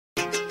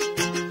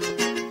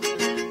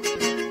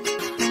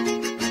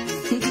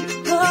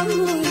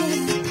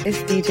It's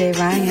DJ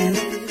Ryan.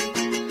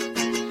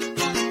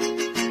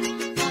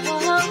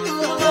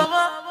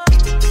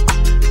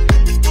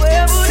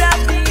 Where would I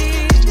be,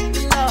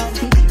 Lord?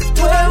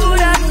 Where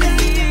would I be?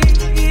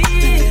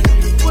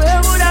 Where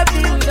would I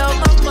be without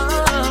my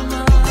mama?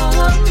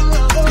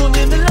 Who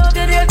made me love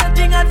you? There's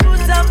nothing I'd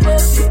put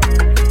above you.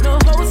 No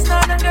house,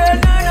 not a girl,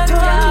 not a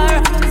car.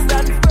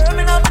 Stand firm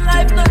in my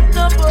life, nothing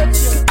about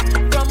you.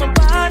 From a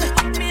barn,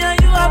 me and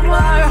you are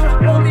war.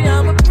 Oh, me,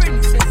 I'm a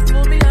princess.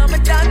 Oh, me, I'm a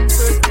dance.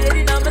 First lady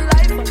in my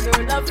life, a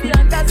girl of you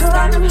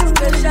understand.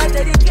 Special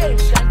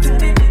dedication to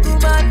the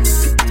woman.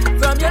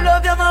 From your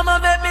love, your mama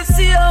make me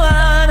see your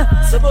hand.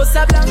 Supposed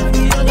to blank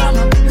for your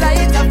mama,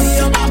 light up for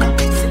your mama.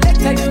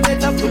 Select how you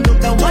better pull up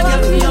the one you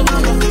for your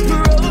mama.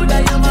 Proud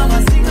of your mama,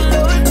 sing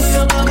loud to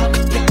your mama.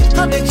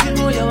 I make you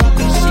know you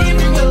appreciate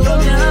your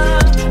love, yeah.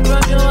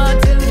 From your heart,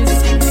 tell me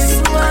sing this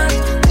one.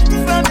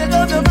 From your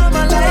love, your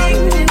mama like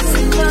this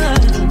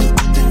one.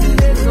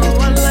 There's no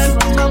one like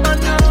my mama,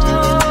 no.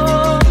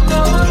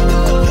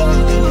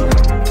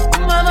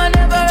 Mama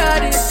never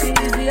had it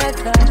easy at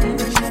times.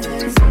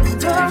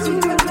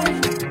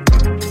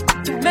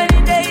 Many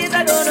days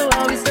I don't know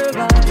how we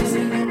survive.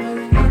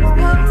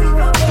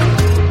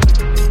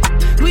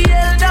 We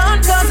held on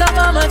cause of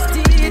mama's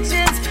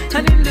teachings,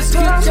 and in the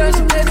scriptures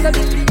place I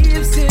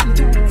believe in.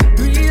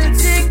 Real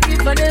thing,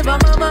 if I never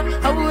mama,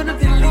 I wouldn't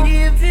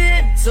believe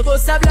it. So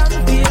bust a blank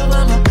for your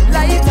mama,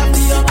 light up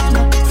for your mama.